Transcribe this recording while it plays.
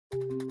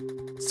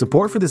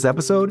Support for this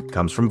episode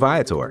comes from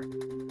Viator.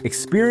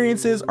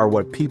 Experiences are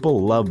what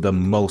people love the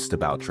most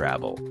about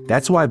travel.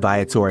 That's why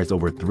Viator has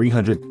over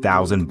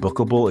 300,000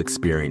 bookable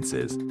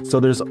experiences,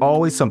 so there's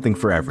always something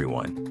for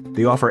everyone.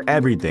 They offer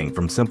everything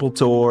from simple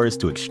tours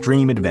to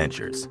extreme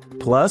adventures.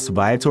 Plus,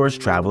 Viator's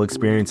travel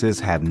experiences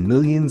have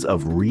millions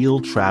of real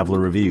traveler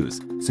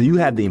reviews, so you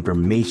have the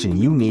information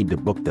you need to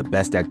book the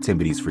best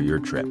activities for your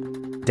trip.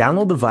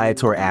 Download the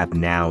Viator app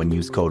now and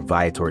use code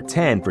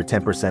Viator10 for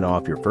 10%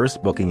 off your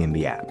first booking in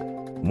the app.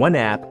 One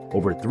app,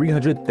 over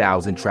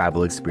 300,000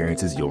 travel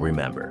experiences you'll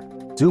remember.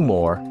 Do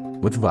more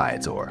with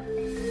Viator.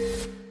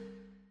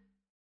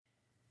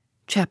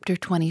 Chapter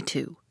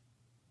 22.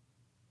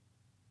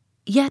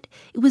 Yet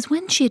it was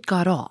when she had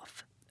got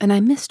off, and I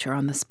missed her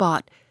on the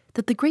spot,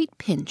 that the great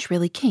pinch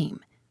really came.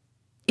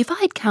 If I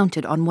had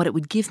counted on what it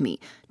would give me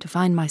to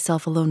find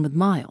myself alone with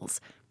Miles,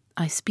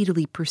 I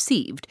speedily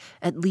perceived,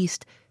 at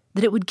least,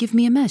 that it would give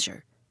me a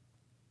measure.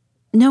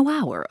 No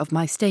hour of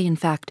my stay, in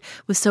fact,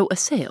 was so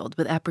assailed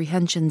with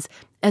apprehensions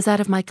as that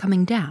of my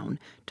coming down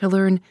to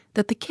learn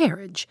that the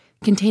carriage,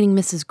 containing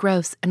Mrs.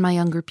 Grouse and my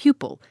younger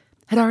pupil,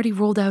 had already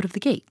rolled out of the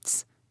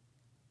gates.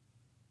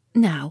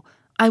 Now,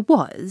 I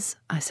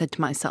said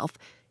to myself,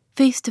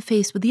 face to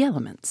face with the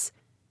elements.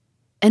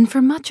 And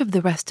for much of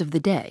the rest of the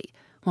day,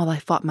 while I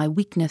fought my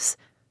weakness,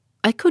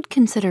 I could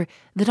consider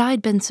that I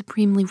had been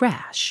supremely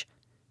rash.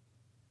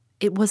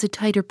 It was a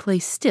tighter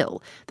place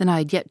still than I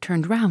had yet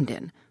turned round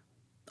in,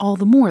 all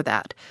the more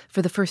that,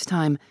 for the first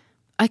time,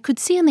 I could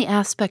see in the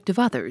aspect of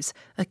others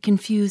a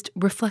confused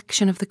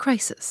reflection of the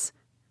crisis.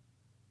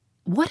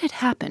 What had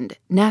happened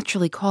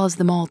naturally caused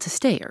them all to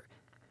stare.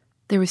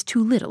 There was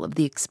too little of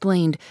the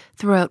explained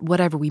throughout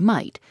whatever we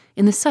might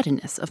in the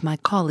suddenness of my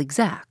colleague's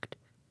act.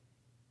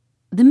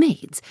 The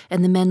maids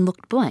and the men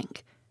looked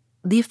blank,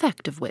 the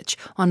effect of which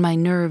on my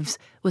nerves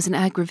was an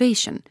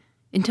aggravation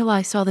until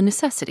I saw the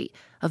necessity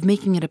of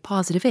making it a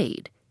positive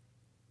aid.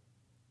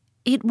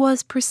 It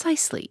was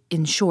precisely,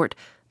 in short,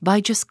 by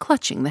just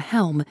clutching the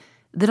helm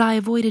that I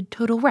avoided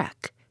total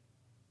wreck.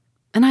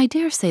 And I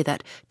dare say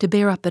that, to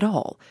bear up at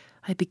all,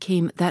 I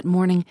became that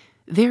morning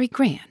very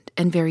grand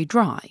and very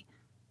dry.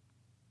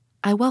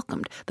 I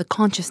welcomed the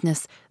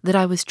consciousness that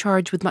I was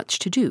charged with much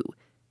to do,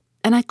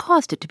 and I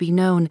caused it to be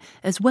known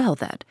as well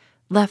that,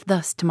 left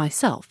thus to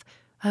myself,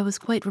 I was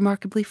quite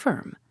remarkably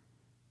firm.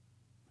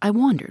 I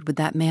wandered with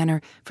that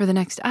manner for the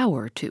next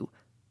hour or two,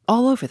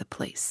 all over the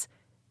place,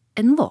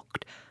 and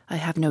looked, I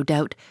have no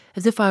doubt,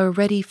 as if I were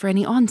ready for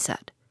any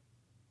onset.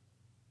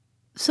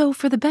 So,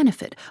 for the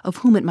benefit of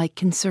whom it might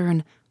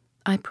concern,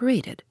 I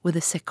paraded with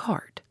a sick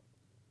heart.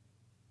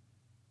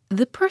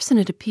 The person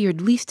it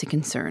appeared least to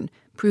concern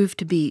proved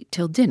to be,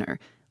 till dinner,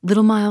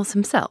 little Miles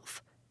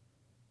himself.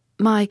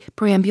 My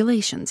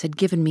perambulations had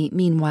given me,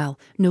 meanwhile,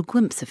 no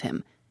glimpse of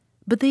him,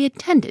 but they had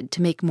tended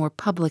to make more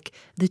public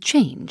the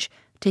change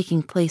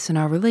taking place in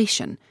our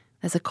relation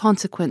as a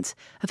consequence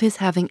of his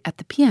having at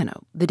the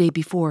piano the day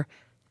before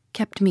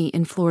kept me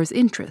in Flora's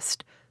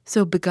interest,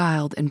 so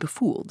beguiled and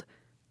befooled.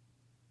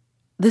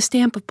 The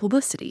stamp of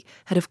publicity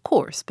had of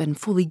course been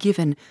fully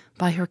given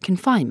by her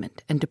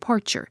confinement and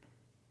departure,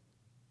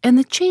 and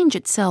the change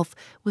itself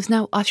was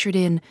now ushered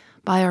in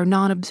by our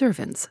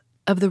non-observance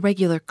of the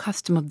regular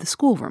custom of the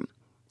schoolroom.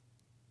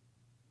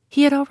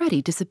 He had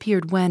already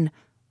disappeared when,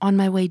 on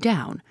my way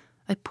down,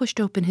 I pushed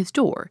open his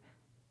door,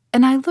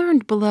 and I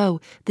learned below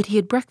that he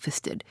had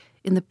breakfasted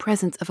in the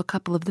presence of a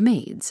couple of the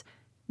maids,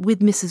 with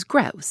Mrs.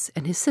 Grouse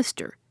and his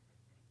sister.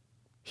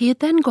 He had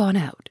then gone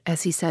out,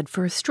 as he said,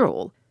 for a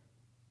stroll,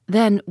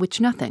 than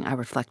which nothing, I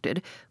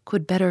reflected,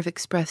 could better have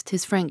expressed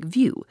his frank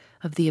view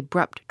of the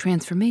abrupt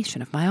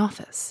transformation of my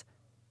office.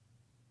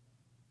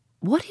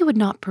 What he would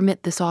not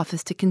permit this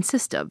office to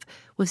consist of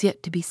was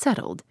yet to be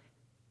settled.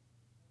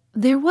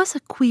 There was a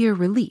queer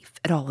relief,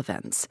 at all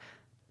events,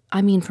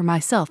 I mean for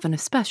myself in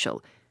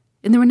especial,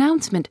 in the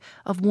renouncement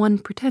of one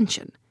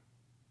pretension.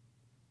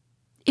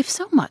 If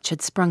so much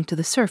had sprung to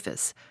the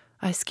surface,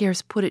 I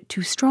scarce put it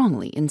too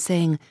strongly in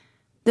saying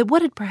that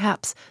what had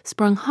perhaps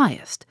sprung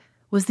highest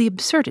was the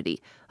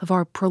absurdity of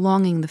our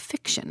prolonging the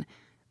fiction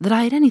that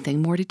I had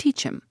anything more to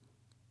teach him.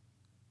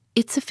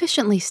 It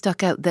sufficiently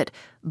stuck out that,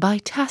 by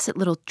tacit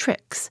little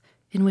tricks,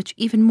 in which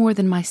even more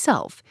than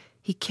myself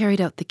he carried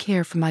out the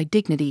care for my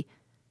dignity,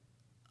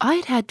 I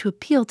had had to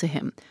appeal to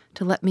him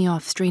to let me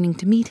off straining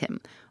to meet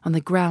him on the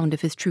ground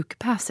of his true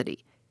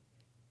capacity.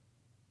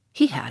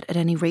 He had, at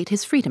any rate,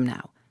 his freedom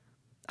now.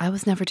 I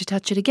was never to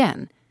touch it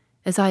again,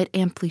 as I had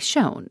amply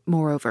shown,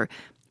 moreover,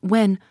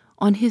 when,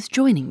 on his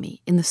joining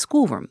me in the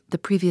schoolroom the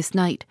previous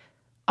night,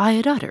 I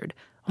had uttered,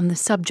 on the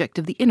subject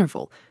of the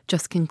interval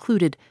just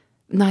concluded,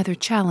 neither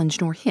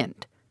challenge nor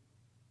hint.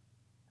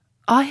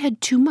 I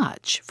had too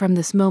much, from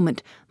this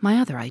moment, my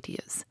other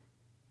ideas.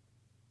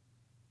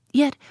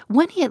 Yet,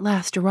 when he at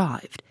last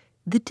arrived,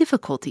 the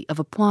difficulty of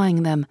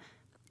applying them,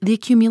 the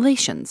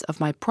accumulations of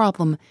my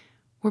problem,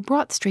 were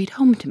brought straight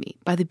home to me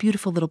by the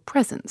beautiful little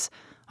presents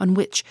on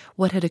which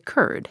what had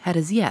occurred had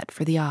as yet,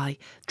 for the eye,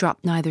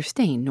 dropped neither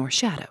stain nor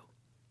shadow.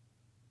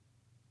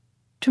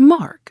 To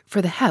mark,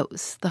 for the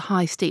house, the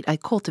high state I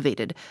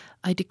cultivated,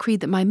 I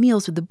decreed that my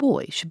meals with the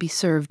boy should be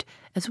served,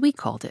 as we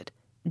called it,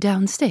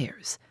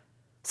 downstairs,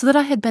 so that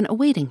I had been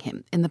awaiting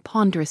him in the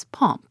ponderous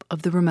pomp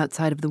of the room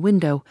outside of the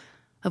window,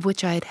 of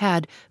which I had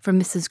had from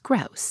Mrs.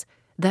 Grouse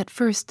that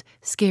first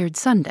scared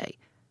Sunday,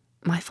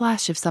 my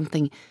flash of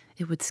something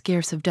it would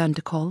scarce have done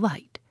to call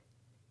light.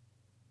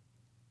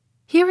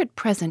 Here at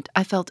present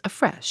I felt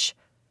afresh,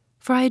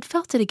 for I had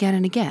felt it again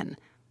and again,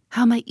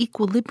 how my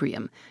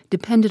equilibrium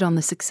depended on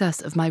the success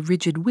of my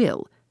rigid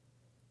will,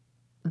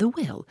 the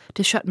will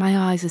to shut my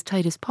eyes as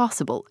tight as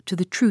possible to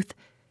the truth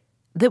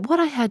that what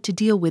I had to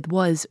deal with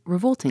was,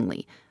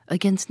 revoltingly,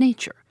 against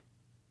nature.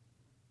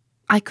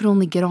 I could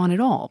only get on at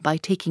all by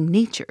taking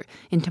nature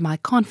into my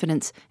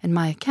confidence and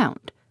my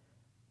account,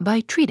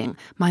 by treating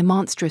my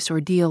monstrous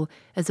ordeal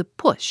as a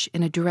push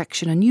in a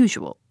direction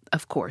unusual,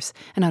 of course,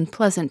 and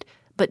unpleasant,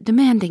 but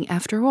demanding,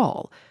 after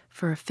all,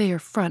 for a fair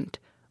front,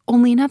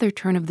 only another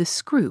turn of the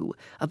screw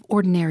of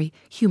ordinary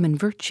human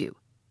virtue.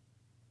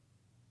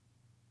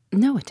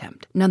 No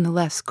attempt,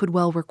 nonetheless, could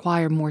well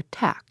require more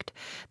tact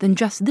than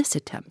just this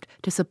attempt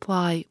to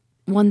supply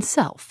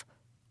oneself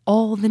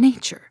all the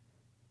nature.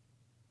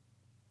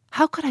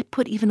 How could I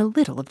put even a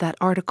little of that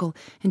article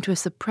into a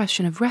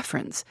suppression of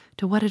reference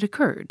to what had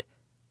occurred?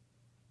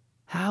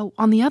 How,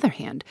 on the other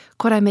hand,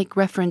 could I make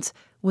reference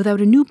without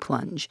a new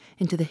plunge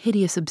into the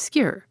hideous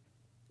obscure?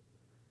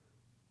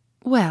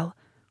 Well,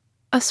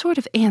 a sort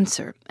of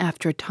answer,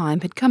 after a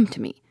time, had come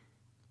to me,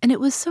 and it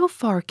was so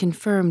far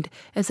confirmed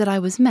as that I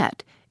was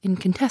met,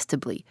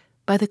 incontestably,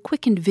 by the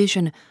quickened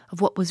vision of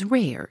what was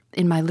rare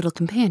in my little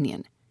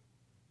companion.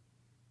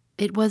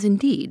 It was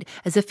indeed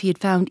as if he had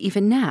found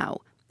even now,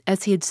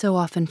 as he had so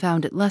often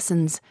found at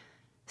lessons,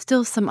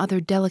 still some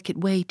other delicate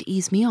way to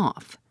ease me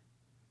off.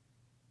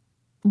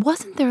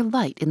 Wasn't there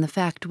light in the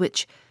fact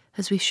which,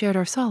 as we shared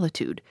our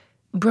solitude,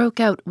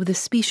 broke out with a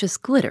specious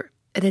glitter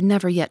it had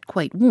never yet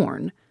quite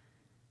worn?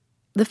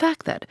 The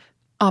fact that,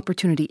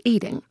 opportunity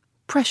aiding,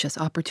 precious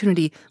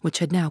opportunity which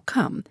had now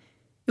come,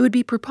 it would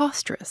be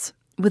preposterous,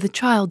 with a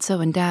child so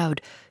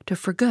endowed, to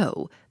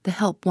forgo the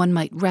help one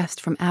might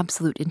wrest from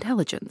absolute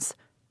intelligence.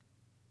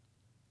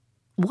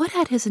 What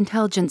had his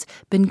intelligence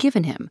been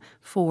given him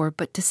for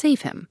but to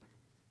save him?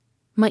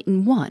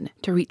 Mightn't one,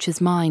 to reach his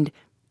mind,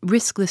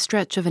 risk the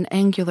stretch of an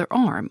angular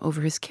arm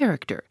over his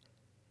character?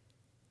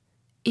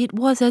 It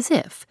was as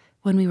if,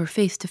 when we were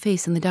face to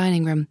face in the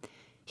dining room,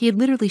 he had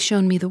literally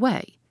shown me the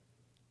way.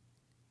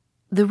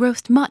 The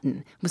roast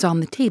mutton was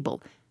on the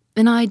table,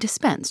 and I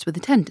dispensed with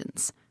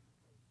attendance.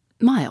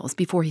 Miles,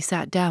 before he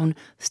sat down,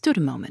 stood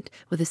a moment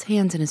with his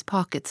hands in his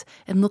pockets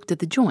and looked at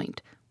the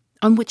joint,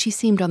 on which he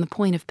seemed on the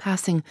point of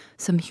passing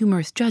some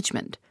humorous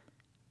judgment.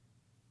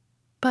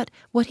 But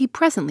what he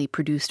presently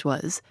produced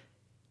was,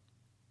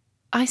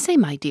 "I say,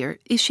 my dear,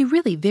 is she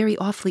really very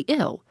awfully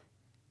ill?"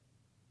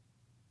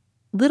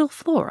 "Little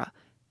Flora.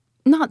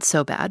 Not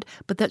so bad,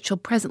 but that she'll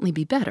presently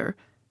be better.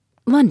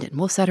 London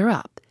will set her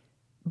up.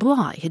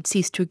 Bligh had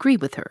ceased to agree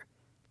with her.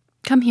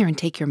 Come here and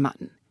take your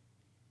mutton."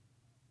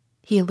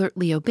 He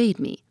alertly obeyed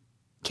me,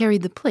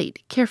 carried the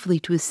plate carefully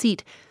to his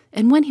seat,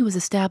 and when he was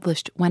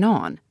established, went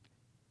on.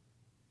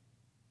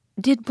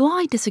 "Did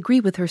Bligh disagree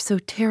with her so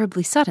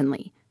terribly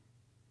suddenly?"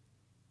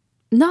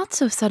 "Not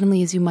so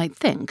suddenly as you might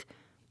think.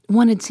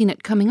 One had seen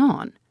it coming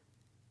on."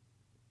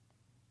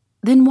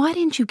 "Then why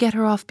didn't you get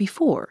her off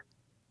before?"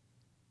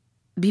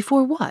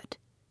 "Before what?"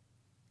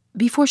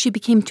 "Before she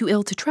became too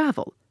ill to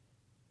travel."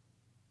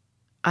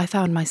 I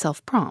found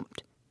myself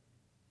prompt.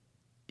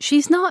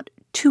 "She's not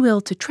too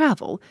ill to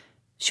travel.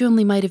 She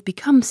only might have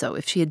become so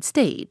if she had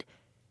stayed.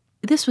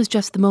 This was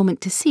just the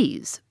moment to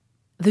seize.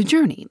 The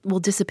journey will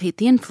dissipate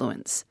the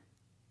influence."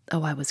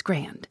 Oh, I was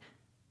grand.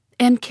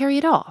 "And carry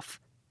it off."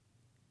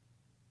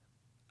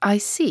 I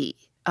see.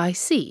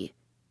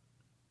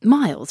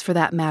 Miles, for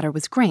that matter,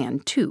 was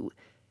grand, too.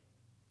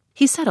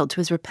 He settled to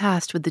his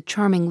repast with the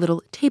charming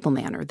little table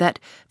manner that,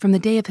 from the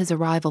day of his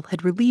arrival,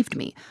 had relieved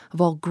me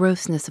of all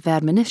grossness of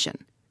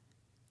admonition.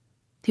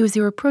 He was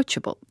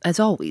irreproachable, as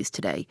always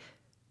today,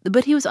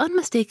 but he was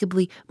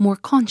unmistakably more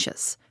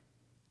conscious.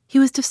 He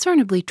was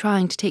discernibly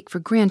trying to take for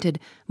granted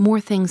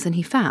more things than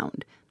he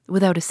found,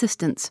 without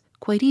assistance,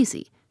 quite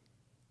easy.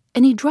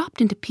 And he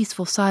dropped into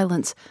peaceful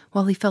silence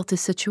while he felt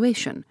his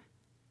situation.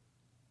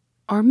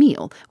 Our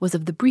meal was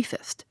of the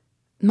briefest,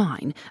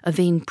 mine a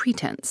vain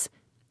pretense,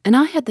 and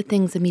I had the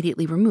things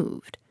immediately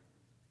removed.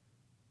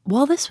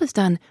 While this was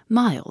done,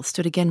 Miles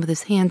stood again with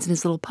his hands in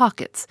his little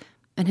pockets,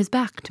 and his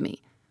back to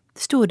me,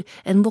 stood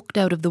and looked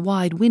out of the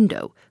wide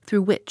window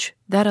through which,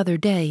 that other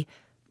day,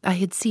 I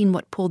had seen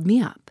what pulled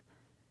me up.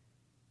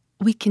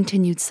 We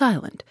continued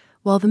silent,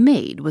 while the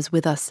maid was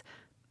with us,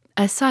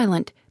 as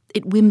silent,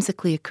 it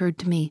whimsically occurred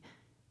to me,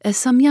 as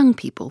some young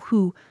people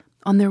who,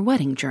 on their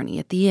wedding journey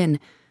at the inn,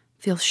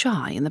 feel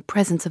shy in the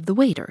presence of the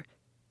waiter.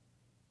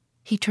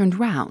 He turned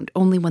round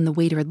only when the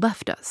waiter had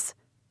left us.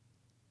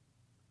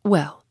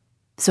 Well,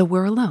 so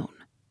we're alone.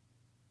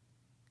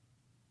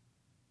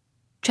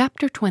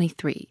 Chapter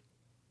 23.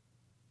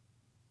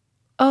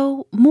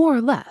 Oh, more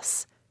or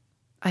less.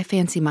 I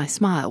fancy my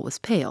smile was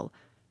pale.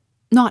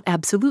 Not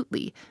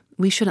absolutely.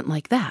 We shouldn't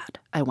like that,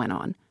 I went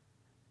on.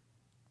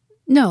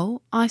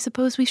 No, I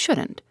suppose we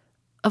shouldn't.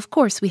 Of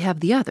course we have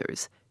the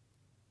others.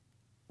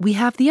 We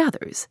have the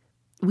others.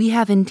 We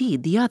have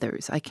indeed the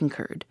others, I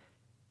concurred.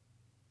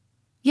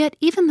 Yet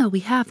even though we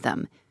have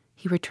them,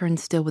 he returned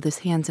still with his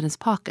hands in his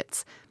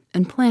pockets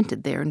and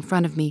planted there in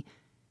front of me,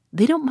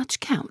 they don't much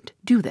count,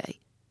 do they?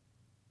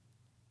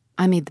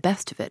 I made the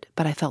best of it,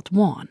 but I felt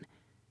wan.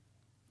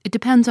 It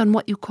depends on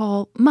what you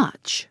call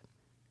much.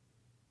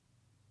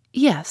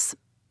 Yes,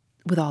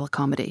 with all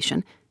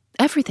accommodation,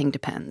 everything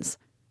depends.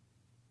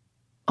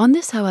 On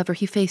this, however,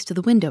 he faced to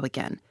the window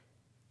again.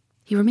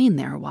 He remained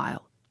there a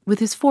while, with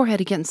his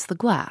forehead against the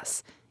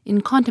glass,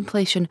 in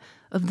contemplation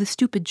of the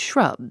stupid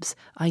shrubs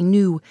I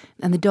knew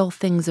and the dull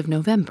things of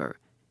November.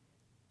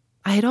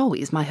 I had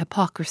always my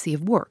hypocrisy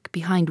of work,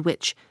 behind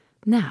which,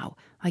 now,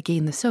 I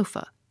gained the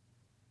sofa.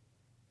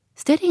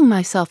 Steadying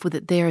myself with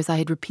it there as I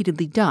had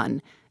repeatedly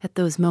done at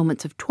those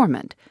moments of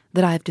torment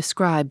that I have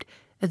described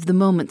as the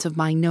moments of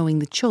my knowing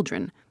the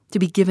children to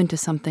be given to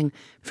something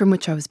from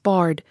which I was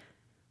barred,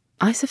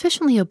 I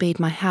sufficiently obeyed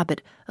my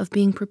habit of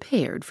being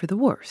prepared for the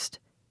worst.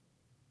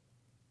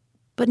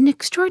 But an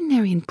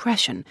extraordinary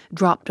impression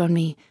dropped on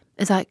me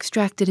as I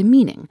extracted a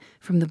meaning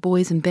from the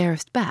boy's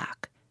embarrassed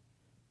back.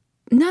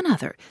 None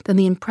other than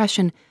the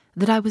impression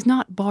that I was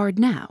not barred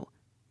now.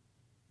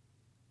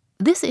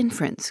 This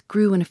inference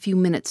grew in a few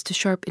minutes to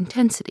sharp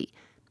intensity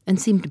and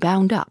seemed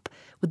bound up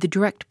with the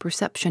direct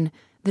perception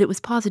that it was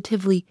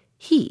positively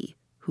he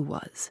who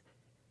was.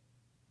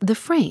 The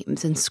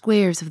frames and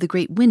squares of the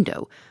great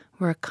window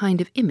were a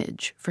kind of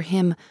image, for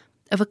him,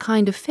 of a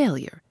kind of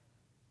failure.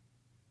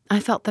 I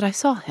felt that I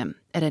saw him,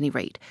 at any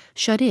rate,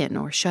 shut in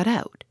or shut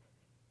out.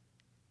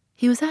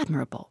 He was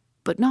admirable,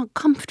 but not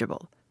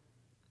comfortable.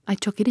 I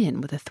took it in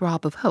with a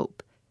throb of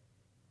hope.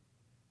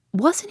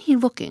 Wasn't he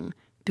looking,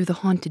 through the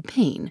haunted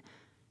pane,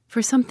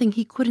 for something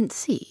he couldn't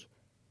see?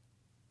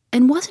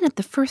 And wasn't it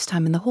the first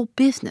time in the whole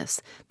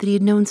business that he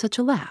had known such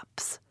a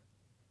lapse?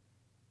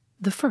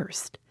 The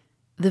first,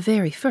 the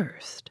very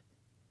first.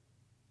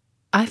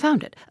 I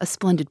found it a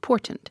splendid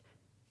portent.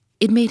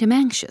 It made him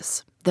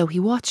anxious, though he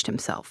watched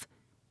himself.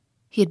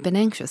 He had been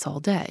anxious all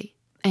day,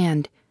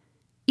 and,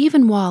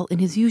 even while in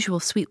his usual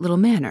sweet little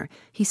manner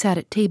he sat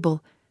at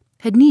table,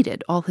 had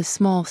needed all his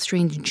small,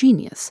 strange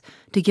genius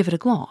to give it a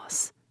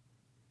gloss.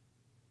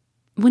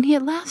 When he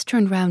at last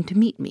turned round to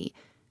meet me,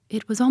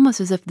 it was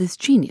almost as if this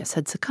genius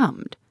had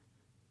succumbed.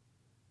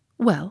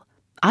 Well,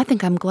 I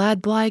think I'm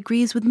glad Bligh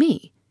agrees with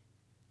me.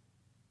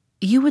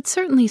 You would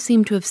certainly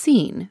seem to have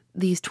seen,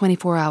 these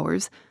 24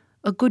 hours,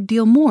 a good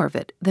deal more of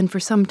it than for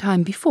some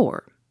time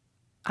before.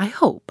 I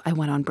hope, I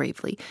went on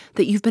bravely,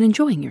 that you've been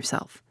enjoying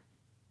yourself.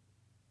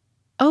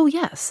 Oh,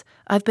 yes,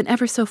 I've been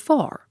ever so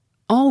far,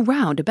 all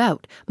round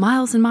about,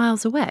 miles and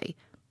miles away.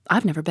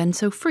 I've never been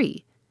so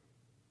free.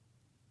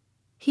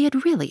 He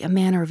had really a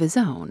manner of his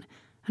own,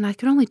 and I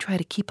could only try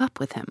to keep up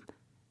with him.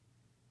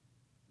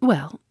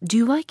 Well, do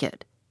you like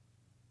it?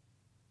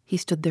 He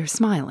stood there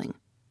smiling.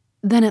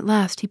 Then at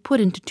last he put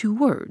into 2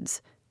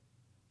 words.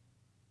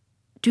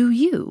 Do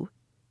you?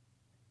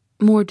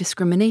 More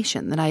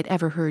discrimination than I had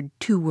ever heard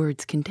 2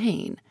 words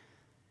contain.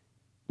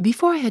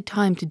 Before I had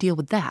time to deal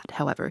with that,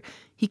 however,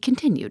 he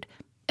continued,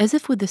 as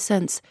if with the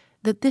sense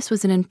that this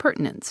was an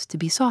impertinence to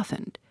be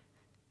softened.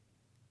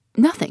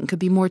 Nothing could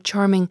be more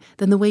charming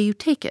than the way you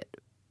take it,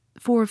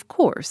 for of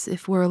course,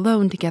 if we're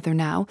alone together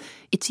now,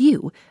 it's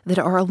you that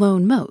are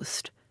alone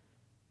most.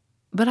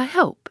 But I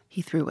hope,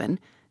 he threw in,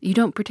 you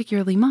don't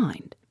particularly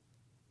mind.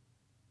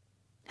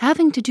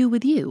 Having to do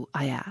with you,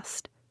 I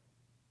asked.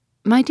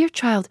 My dear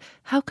child,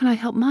 how can I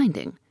help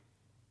minding?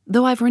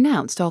 Though I've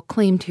renounced all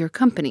claim to your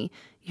company,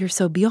 you're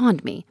so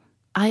beyond me,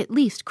 I at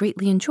least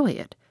greatly enjoy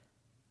it.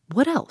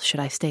 What else should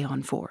I stay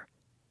on for?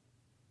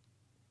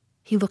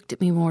 He looked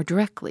at me more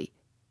directly,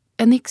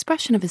 and the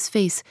expression of his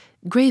face,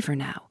 graver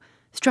now,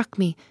 struck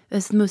me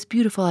as the most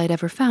beautiful I had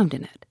ever found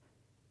in it.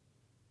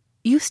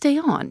 You stay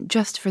on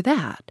just for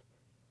that?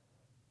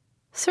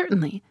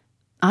 Certainly.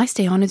 I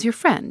stay on as your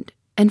friend,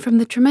 and from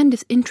the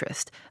tremendous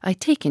interest I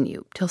take in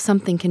you till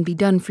something can be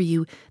done for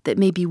you that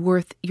may be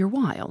worth your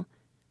while.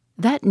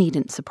 That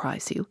needn't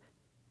surprise you.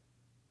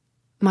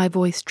 My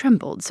voice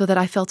trembled so that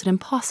I felt it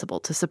impossible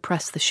to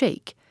suppress the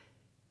shake.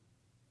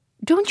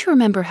 Don't you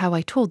remember how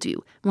I told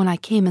you, when I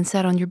came and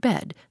sat on your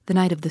bed the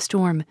night of the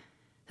storm,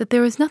 that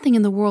there is nothing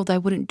in the world I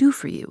wouldn't do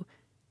for you?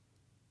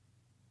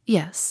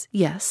 Yes,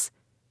 yes.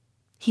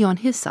 He on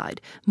his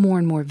side, more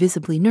and more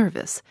visibly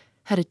nervous,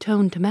 had a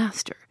tone to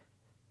master.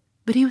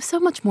 But he was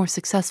so much more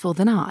successful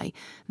than I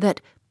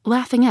that,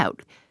 laughing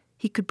out,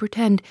 he could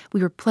pretend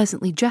we were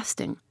pleasantly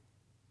jesting.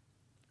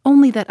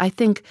 Only that, I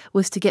think,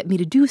 was to get me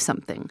to do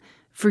something,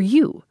 for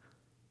you.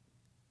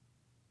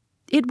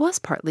 It was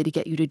partly to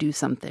get you to do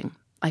something,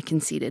 I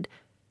conceded.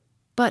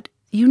 But,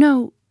 you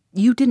know,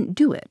 you didn't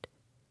do it.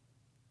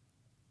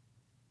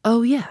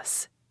 Oh,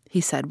 yes,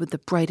 he said with the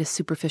brightest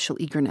superficial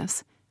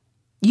eagerness.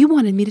 You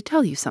wanted me to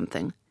tell you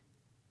something.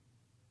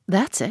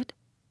 That's it.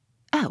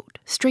 Out,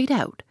 straight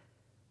out.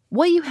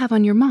 What you have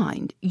on your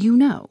mind, you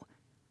know.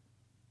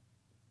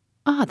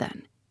 Ah,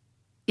 then,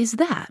 is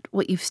that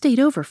what you've stayed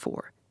over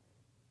for?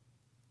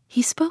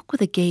 He spoke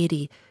with a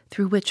gaiety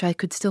through which I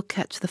could still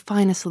catch the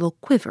finest little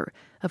quiver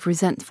of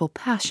resentful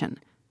passion.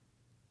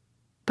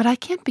 But I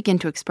can't begin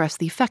to express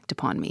the effect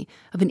upon me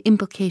of an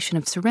implication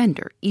of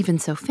surrender, even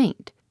so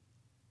faint.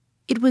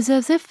 It was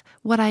as if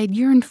what I had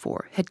yearned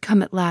for had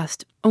come at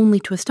last only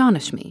to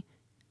astonish me.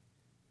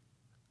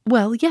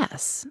 Well,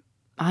 yes,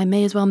 I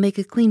may as well make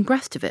a clean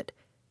breast of it.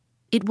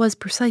 It was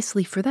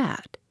precisely for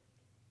that.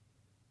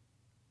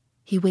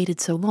 He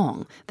waited so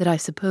long that I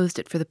supposed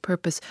it for the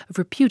purpose of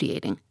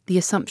repudiating the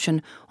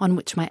assumption on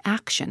which my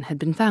action had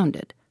been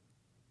founded.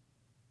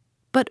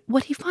 But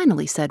what he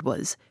finally said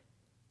was,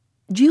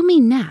 "Do you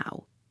mean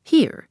now,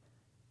 here?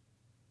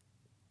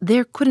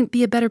 There couldn't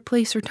be a better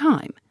place or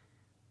time?"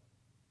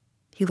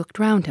 He looked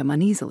round him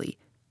uneasily,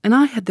 and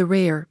I had the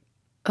rare,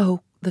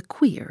 the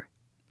queer,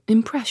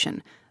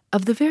 impression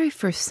of the very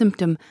first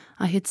symptom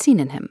I had seen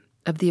in him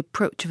of the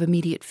approach of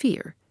immediate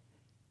fear.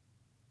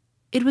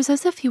 It was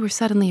as if he were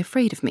suddenly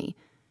afraid of me,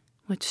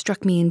 which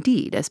struck me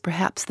indeed as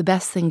perhaps the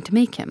best thing to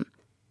make him.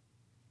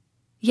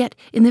 Yet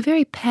in the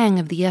very pang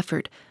of the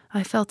effort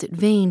I felt it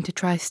vain to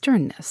try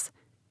sternness,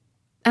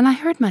 and I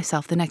heard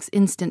myself the next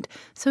instant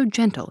so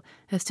gentle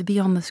as to be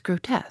almost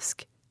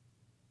grotesque.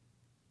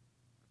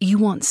 "You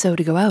want so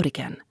to go out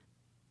again?"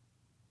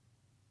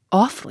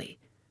 "Awfully."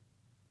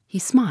 He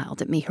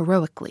smiled at me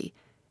heroically,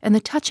 and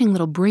the touching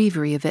little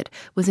bravery of it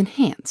was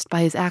enhanced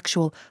by his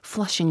actual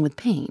flushing with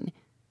pain.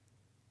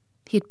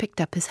 He had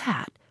picked up his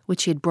hat,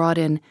 which he had brought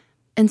in,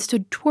 and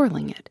stood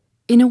twirling it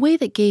in a way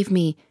that gave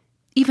me,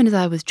 even as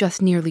I was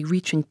just nearly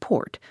reaching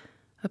port,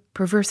 a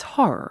perverse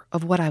horror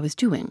of what I was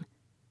doing.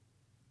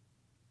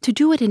 To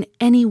do it in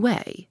any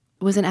way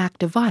was an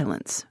act of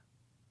violence,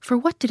 for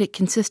what did it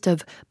consist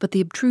of but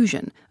the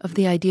obtrusion of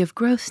the idea of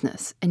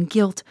grossness and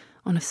guilt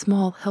on a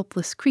small,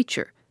 helpless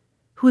creature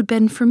who had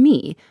been for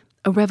me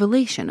a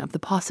revelation of the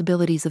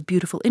possibilities of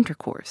beautiful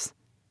intercourse?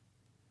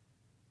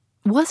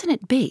 Wasn't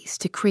it base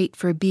to create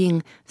for a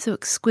being so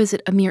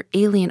exquisite a mere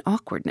alien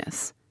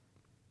awkwardness?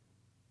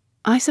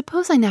 I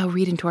suppose I now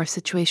read into our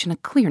situation a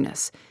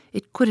clearness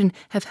it couldn't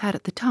have had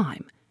at the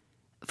time,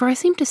 for I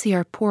seem to see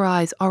our poor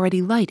eyes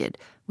already lighted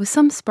with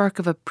some spark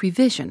of a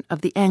prevision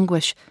of the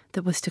anguish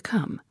that was to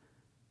come.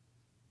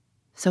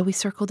 So we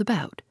circled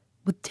about,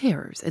 with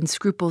terrors and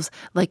scruples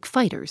like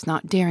fighters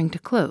not daring to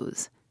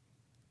close.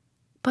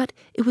 But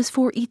it was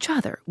for each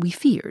other we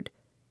feared.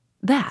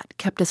 That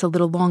kept us a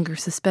little longer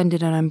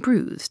suspended and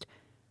unbruised.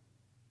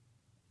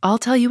 "I'll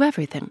tell you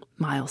everything,"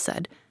 Miles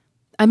said.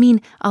 "I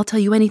mean, I'll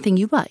tell you anything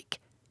you like.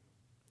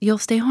 You'll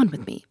stay on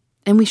with me,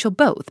 and we shall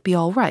both be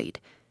all right.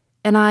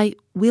 And I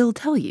will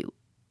tell you.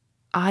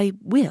 I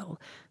will,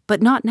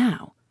 but not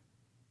now."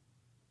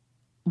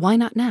 "Why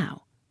not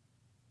now?"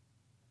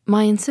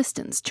 My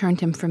insistence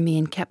turned him from me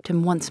and kept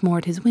him once more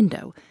at his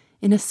window,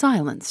 in a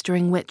silence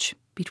during which,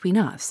 between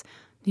us,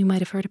 you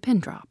might have heard a pin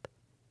drop.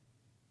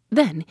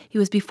 Then he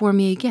was before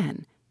me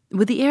again,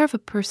 with the air of a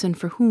person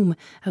for whom,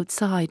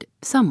 outside,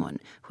 someone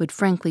who had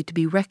frankly to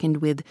be reckoned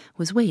with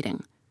was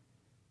waiting.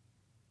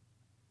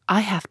 "I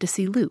have to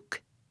see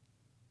Luke."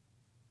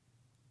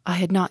 I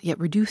had not yet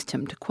reduced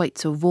him to quite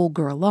so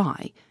vulgar a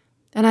lie,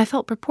 and I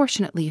felt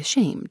proportionately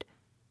ashamed.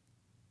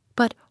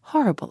 But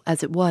horrible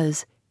as it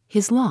was,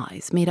 his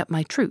lies made up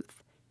my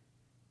truth.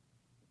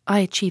 I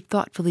achieved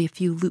thoughtfully a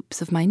few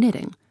loops of my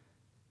knitting.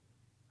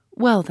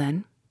 "Well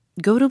then,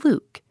 go to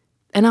Luke,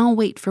 and I'll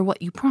wait for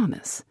what you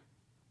promise.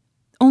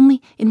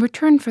 Only, in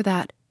return for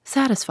that,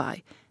 satisfy,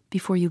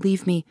 before you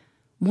leave me,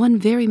 one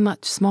very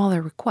much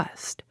smaller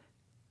request."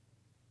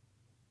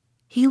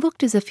 He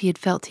looked as if he had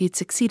felt he had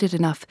succeeded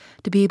enough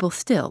to be able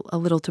still a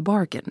little to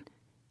bargain.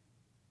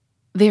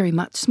 "Very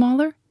much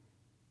smaller?"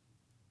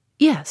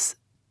 "Yes,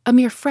 a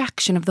mere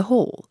fraction of the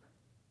whole.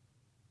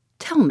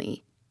 Tell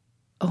me,"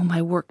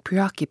 my work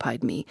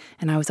preoccupied me,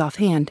 and I was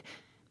offhand,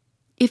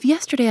 "if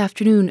yesterday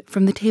afternoon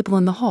from the table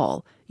in the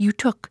hall you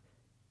took,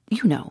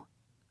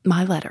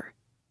 my letter."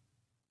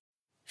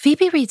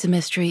 Phoebe Reads a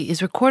Mystery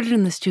is recorded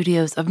in the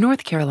studios of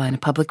North Carolina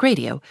Public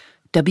Radio,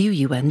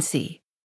 WUNC.